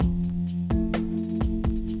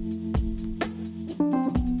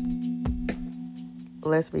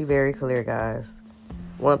let's be very clear, guys.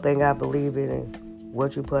 One thing I believe in,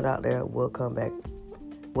 what you put out there will come back.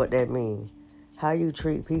 What that means, how you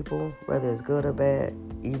treat people, whether it's good or bad,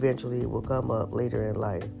 eventually will come up later in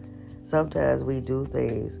life. Sometimes we do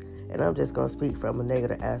things, and I'm just going to speak from a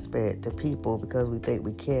negative aspect to people because we think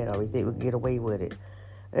we can or we think we can get away with it.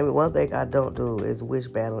 I mean, one thing I don't do is wish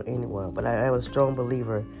bad on anyone, but I am a strong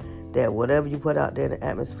believer that whatever you put out there in the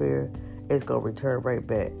atmosphere, it's going to return right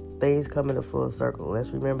back. Things come in a full circle. Let's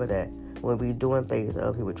remember that when we're doing things,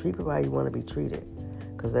 other people treat people how you want to be treated.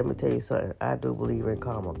 Because let me tell you something, I do believe in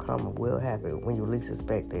karma. Karma will happen when you least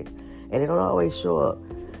expect it. And it don't always show up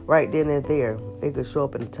right then and there. It could show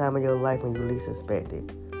up in the time of your life when you least expect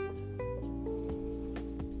it.